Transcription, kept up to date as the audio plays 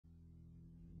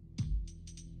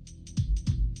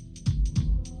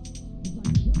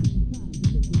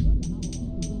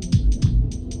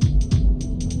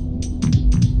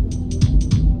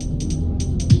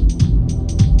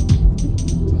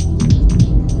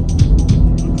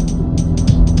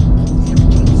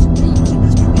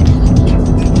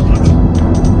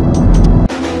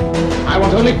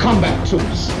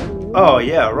platitudes. Oh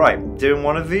yeah, right, doing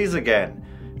one of these again.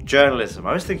 Journalism.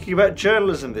 I was thinking about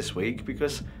journalism this week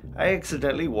because I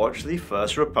accidentally watched the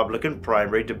first Republican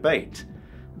primary debate.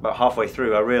 About halfway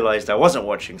through I realised I wasn't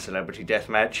watching Celebrity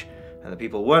Deathmatch, and the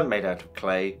people weren't made out of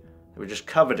clay, they were just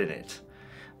covered in it.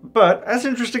 But, as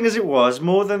interesting as it was,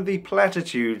 more than the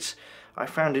platitudes, I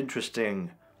found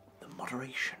interesting the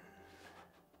moderation.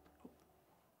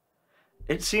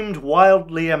 It seemed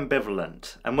wildly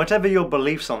ambivalent, and whatever your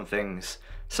beliefs on things,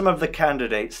 some of the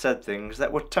candidates said things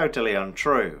that were totally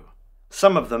untrue.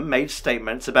 Some of them made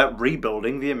statements about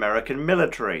rebuilding the American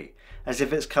military, as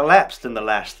if it's collapsed in the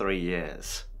last 3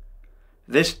 years.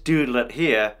 This doodlet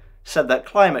here said that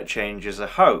climate change is a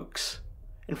hoax.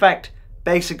 In fact,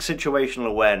 basic situational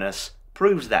awareness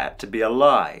proves that to be a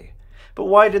lie. But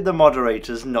why did the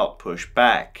moderators not push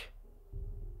back?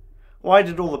 Why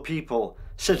did all the people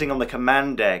sitting on the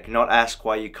command deck not ask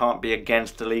why you can't be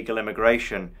against illegal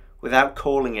immigration without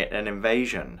calling it an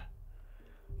invasion?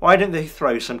 Why didn't they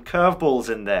throw some curveballs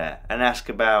in there and ask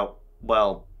about,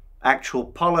 well, actual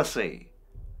policy?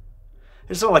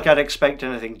 It's not like I'd expect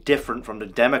anything different from the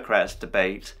Democrats'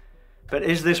 debate, but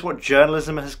is this what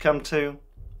journalism has come to?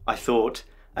 I thought,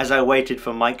 as I waited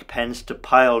for Mike Pence to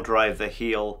pile drive the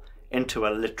heel into a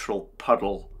literal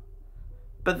puddle.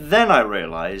 But then I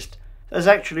realised there's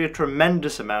actually a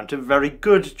tremendous amount of very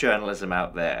good journalism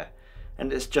out there,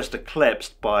 and it's just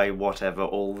eclipsed by whatever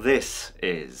all this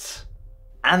is.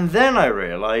 And then I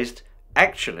realised,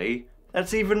 actually,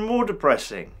 that's even more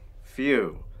depressing.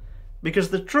 Phew. Because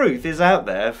the truth is out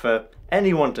there for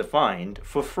anyone to find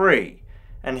for free.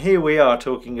 And here we are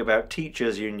talking about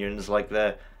teachers' unions like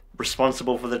they're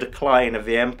responsible for the decline of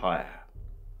the empire.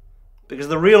 Because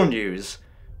the real news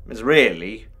is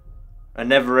really a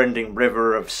never-ending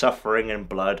river of suffering and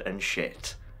blood and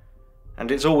shit.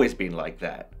 And it's always been like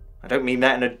that. I don't mean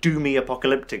that in a doomy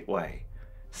apocalyptic way.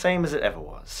 Same as it ever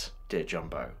was, dear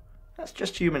Jumbo. That's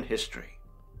just human history.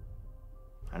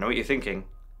 I know what you're thinking.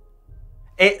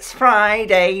 It's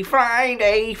Friday,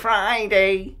 Friday,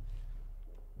 Friday.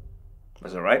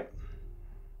 Was that right?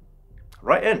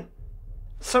 Right in.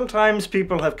 Sometimes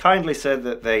people have kindly said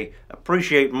that they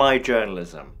appreciate my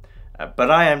journalism, but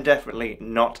I am definitely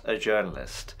not a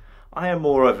journalist. I am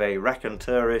more of a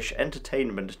raconteurish,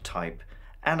 entertainment type,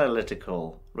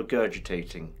 analytical,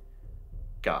 regurgitating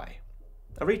guy.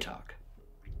 A retard.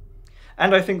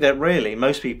 And I think that really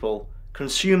most people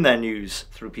consume their news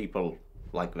through people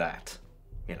like that.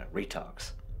 You know,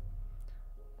 retards.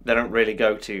 They don't really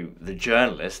go to the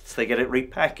journalists, they get it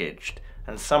repackaged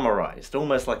and summarised,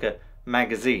 almost like a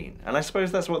magazine. And I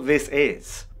suppose that's what this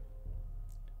is.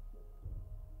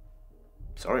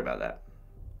 Sorry about that.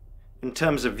 In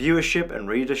terms of viewership and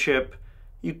readership,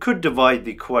 you could divide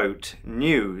the, quote,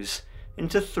 news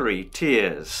into 3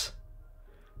 tiers.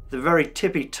 The very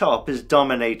tippy top is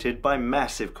dominated by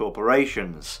massive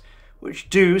corporations, which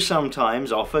do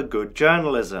sometimes offer good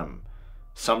journalism.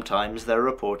 Sometimes their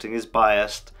reporting is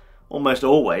biased, almost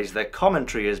always their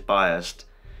commentary is biased,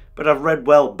 but I've read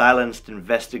well-balanced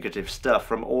investigative stuff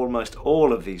from almost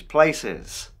all of these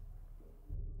places.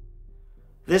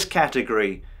 This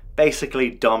category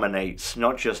basically dominates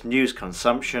not just news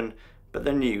consumption, but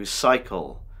the news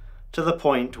cycle, to the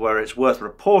point where it's worth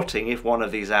reporting if one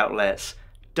of these outlets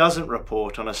doesn't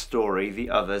report on a story the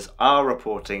others are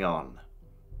reporting on.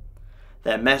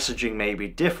 Their messaging may be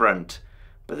different,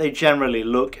 but they generally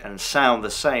look and sound the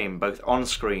same both on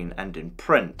screen and in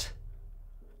print.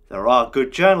 There are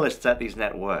good journalists at these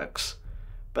networks,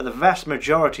 but the vast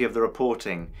majority of the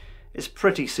reporting is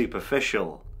pretty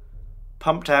superficial,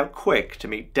 pumped out quick to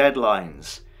meet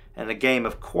deadlines, and a game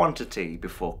of quantity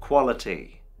before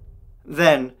quality.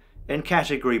 Then, in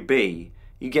category B,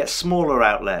 you get smaller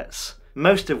outlets,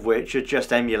 most of which are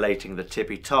just emulating the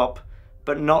tippy top,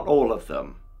 but not all of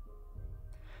them.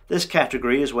 This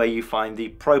category is where you find the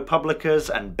ProPublicas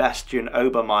and Bastian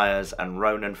Obermeyers and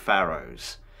Ronan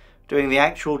Farrows, doing the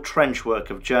actual trench work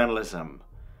of journalism,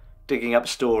 digging up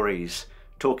stories,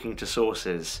 talking to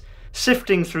sources,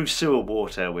 sifting through sewer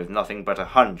water with nothing but a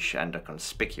hunch and a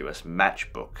conspicuous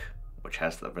matchbook, which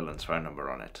has the villain's phone number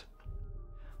on it.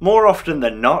 More often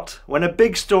than not, when a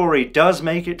big story does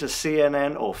make it to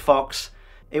CNN or Fox,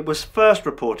 it was first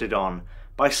reported on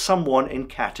by someone in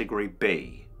Category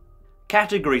B.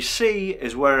 Category C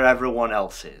is where everyone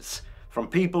else is, from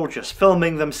people just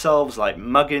filming themselves like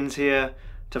muggins here,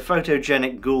 to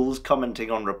photogenic ghouls commenting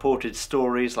on reported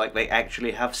stories like they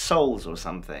actually have souls or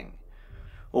something,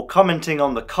 or commenting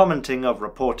on the commenting of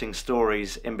reporting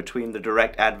stories in between the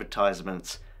direct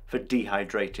advertisements for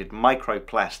dehydrated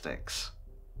microplastics.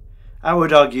 I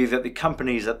would argue that the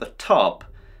companies at the top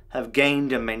have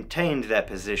gained and maintained their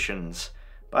positions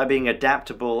by being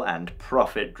adaptable and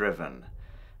profit-driven.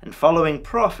 And following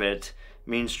profit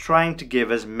means trying to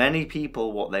give as many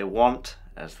people what they want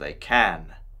as they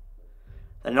can.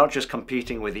 They're not just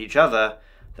competing with each other,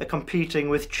 they're competing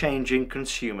with changing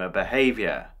consumer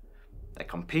behaviour. They're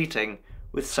competing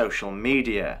with social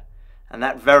media, and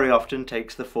that very often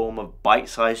takes the form of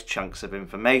bite-sized chunks of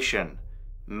information,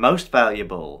 most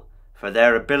valuable for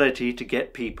their ability to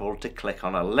get people to click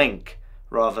on a link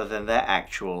rather than their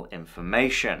actual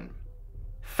information.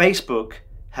 Facebook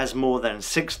has more than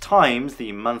 6 times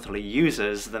the monthly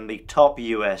users than the top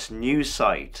US news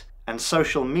site, and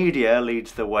social media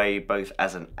leads the way both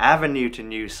as an avenue to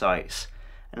news sites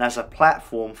and as a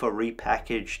platform for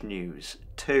repackaged news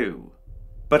too.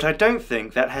 But I don't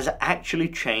think that has actually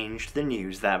changed the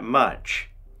news that much.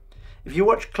 If you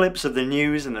watch clips of the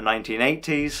news in the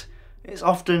 1980s, it's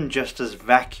often just as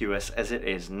vacuous as it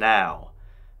is now.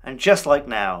 And just like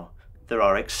now, there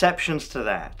are exceptions to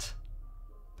that.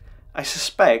 I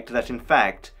suspect that in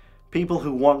fact, people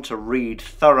who want to read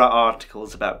thorough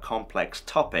articles about complex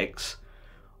topics,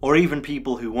 or even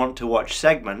people who want to watch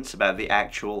segments about the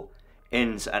actual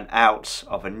ins and outs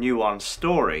of a nuanced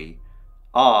story,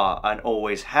 are and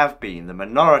always have been the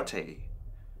minority.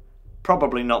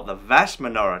 Probably not the vast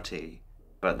minority,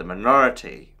 but the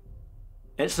minority.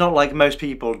 It's not like most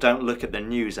people don't look at the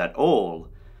news at all,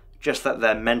 just that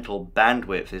their mental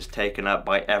bandwidth is taken up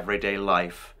by everyday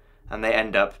life, and they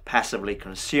end up passively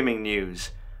consuming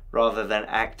news rather than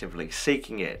actively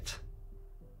seeking it.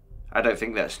 I don't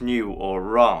think that's new or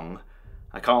wrong.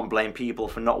 I can't blame people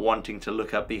for not wanting to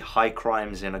look up the high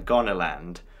crimes in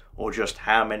Ogoniland, or just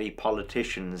how many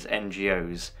politicians,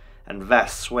 NGOs, and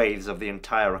vast swathes of the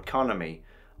entire economy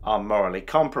are morally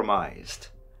compromised.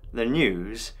 The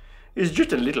news is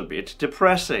just a little bit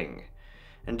depressing.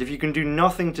 And if you can do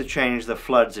nothing to change the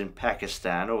floods in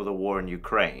Pakistan or the war in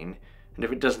Ukraine, and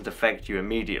if it doesn't affect you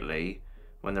immediately,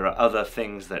 when there are other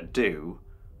things that do,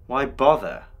 why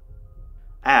bother?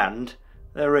 And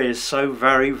there is so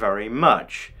very, very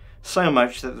much. So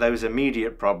much that those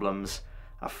immediate problems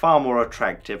are far more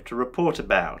attractive to report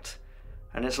about.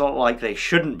 And it's not like they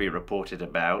shouldn't be reported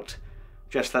about,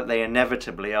 just that they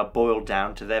inevitably are boiled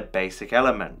down to their basic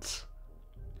elements.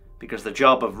 Because the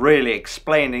job of really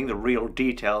explaining the real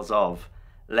details of,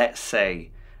 let's say,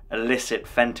 illicit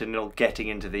fentanyl getting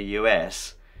into the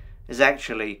US is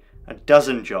actually a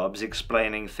dozen jobs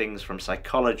explaining things from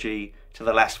psychology to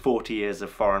the last 40 years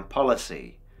of foreign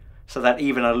policy, so that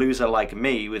even a loser like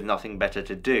me with nothing better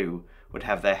to do would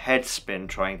have their head spin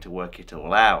trying to work it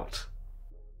all out.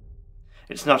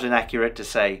 It's not inaccurate to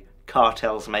say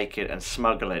cartels make it and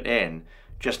smuggle it in,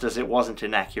 just as it wasn't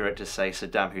inaccurate to say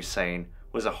Saddam Hussein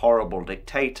was a horrible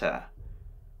dictator.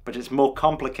 But it's more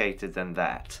complicated than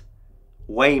that.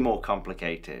 Way more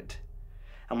complicated.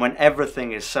 And when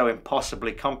everything is so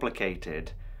impossibly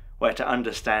complicated, where to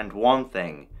understand one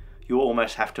thing, you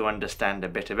almost have to understand a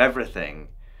bit of everything,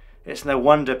 it's no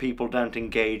wonder people don't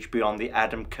engage beyond the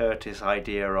Adam Curtis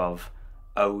idea of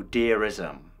oh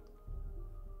dearism.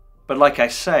 But like I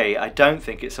say, I don't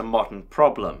think it's a modern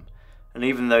problem, and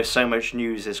even though so much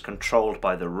news is controlled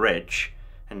by the rich,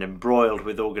 and embroiled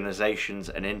with organisations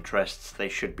and interests they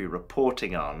should be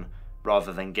reporting on,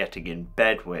 rather than getting in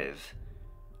bed with,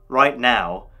 right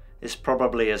now is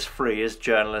probably as free as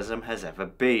journalism has ever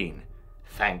been,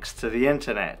 thanks to the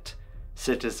internet.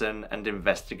 Citizen and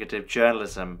investigative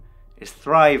journalism is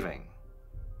thriving.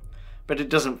 But it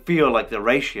doesn't feel like the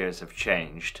ratios have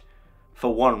changed.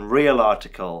 For one real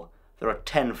article, there are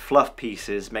 10 fluff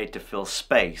pieces made to fill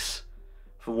space.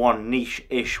 For one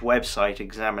niche-ish website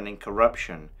examining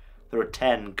corruption, there are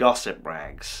 10 gossip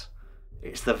rags.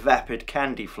 It's the vapid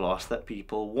candy floss that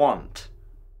people want.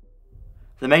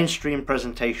 The mainstream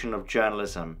presentation of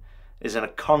journalism is in a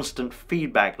constant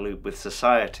feedback loop with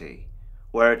society,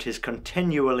 where it is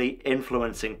continually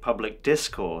influencing public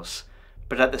discourse,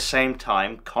 but at the same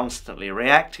time constantly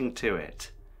reacting to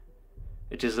it.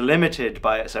 It is limited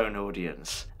by its own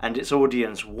audience, and its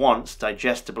audience wants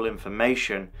digestible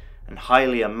information and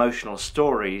highly emotional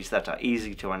stories that are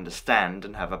easy to understand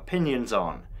and have opinions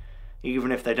on,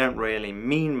 even if they don't really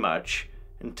mean much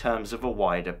in terms of a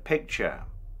wider picture.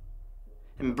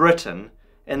 In Britain,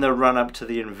 in the run-up to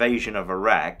the invasion of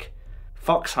Iraq,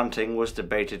 fox hunting was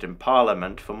debated in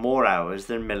Parliament for more hours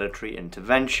than military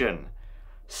intervention.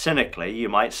 Cynically, you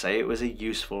might say it was a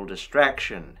useful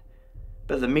distraction.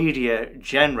 But the media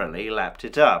generally lapped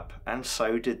it up, and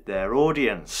so did their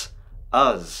audience,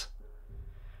 us.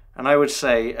 And I would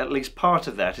say at least part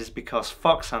of that is because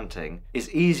fox hunting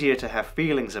is easier to have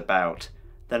feelings about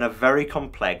than a very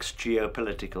complex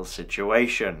geopolitical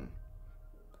situation.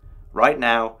 Right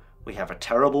now, we have a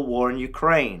terrible war in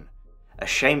Ukraine, a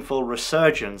shameful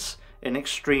resurgence in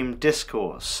extreme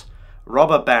discourse,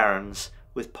 robber barons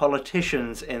with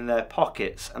politicians in their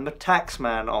pockets and the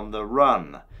taxman on the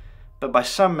run. But by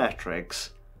some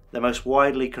metrics, the most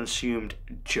widely consumed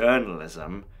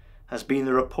journalism has been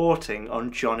the reporting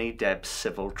on Johnny Depp's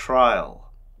civil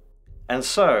trial. And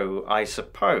so, I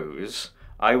suppose,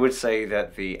 I would say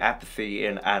that the apathy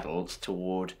in adults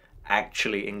toward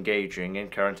actually engaging in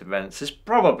current events is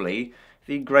probably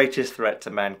the greatest threat to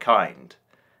mankind.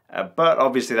 But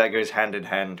obviously that goes hand in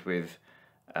hand with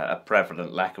a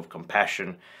prevalent lack of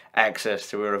compassion, access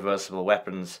to irreversible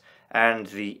weapons, and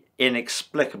the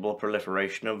inexplicable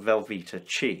proliferation of Velveeta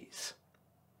cheese.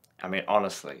 I mean,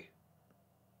 honestly,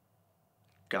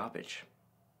 garbage.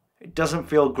 It doesn't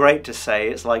feel great to say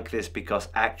it's like this because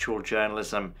actual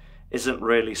journalism isn't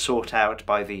really sought out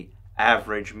by the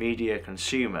average media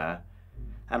consumer,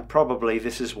 and probably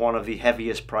this is one of the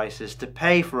heaviest prices to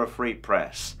pay for a free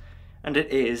press, and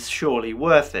it is surely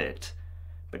worth it.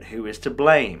 But who is to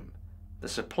blame? The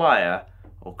supplier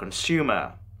or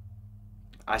consumer?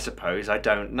 I suppose I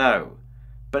don't know,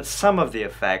 but some of the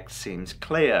effect seems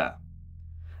clear.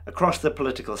 Across the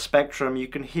political spectrum, you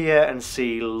can hear and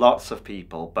see lots of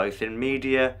people, both in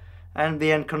media and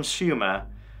the end consumer,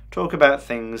 talk about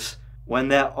things when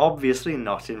they're obviously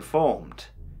not informed.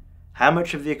 How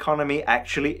much of the economy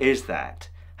actually is that?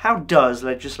 How does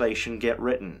legislation get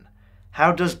written?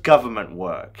 How does government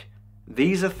work?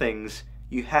 These are things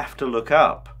you have to look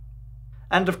up.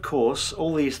 And of course,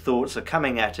 all these thoughts are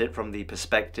coming at it from the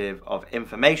perspective of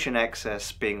information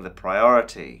access being the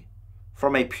priority.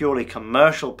 From a purely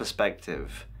commercial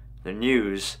perspective, the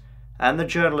news, and the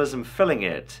journalism filling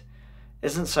it,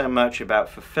 isn't so much about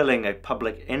fulfilling a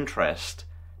public interest,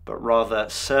 but rather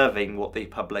serving what the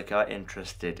public are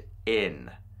interested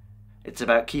in. It's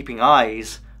about keeping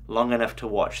eyes long enough to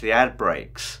watch the ad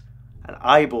breaks, and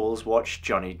eyeballs watch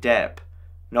Johnny Depp,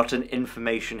 not an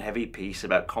information-heavy piece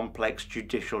about complex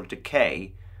judicial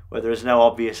decay where there is no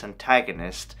obvious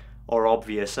antagonist or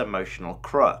obvious emotional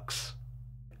crux.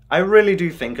 I really do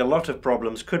think a lot of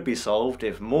problems could be solved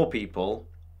if more people,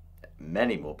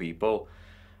 many more people,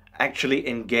 actually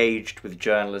engaged with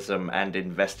journalism and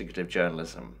investigative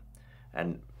journalism,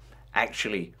 and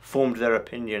actually formed their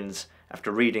opinions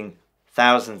after reading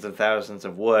thousands and thousands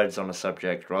of words on a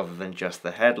subject rather than just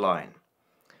the headline.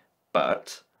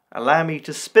 But allow me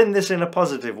to spin this in a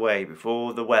positive way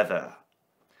before the weather.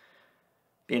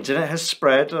 The internet has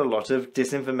spread a lot of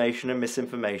disinformation and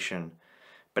misinformation,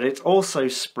 but it's also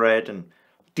spread and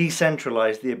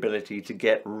decentralized the ability to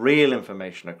get real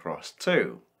information across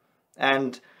too.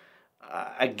 And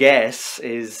I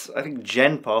think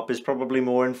Gen Pop is probably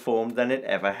more informed than it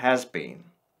ever has been.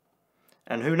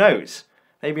 And who knows,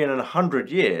 maybe in 100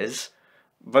 years,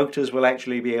 voters will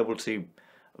actually be able to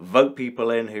vote people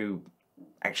in who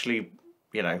actually,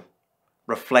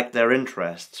 reflect their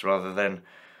interests rather than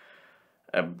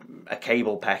a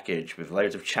cable package with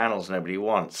loads of channels nobody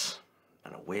wants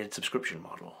and a weird subscription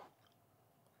model.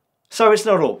 So it's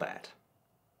not all bad.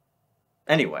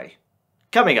 Anyway,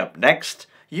 coming up next,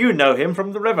 you know him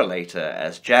from The Revelator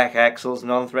as Jack Axel's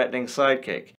non-threatening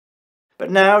sidekick. But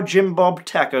now Jim Bob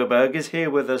Tacoberg is here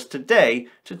with us today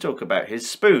to talk about his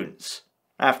spoons,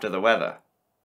 after the weather.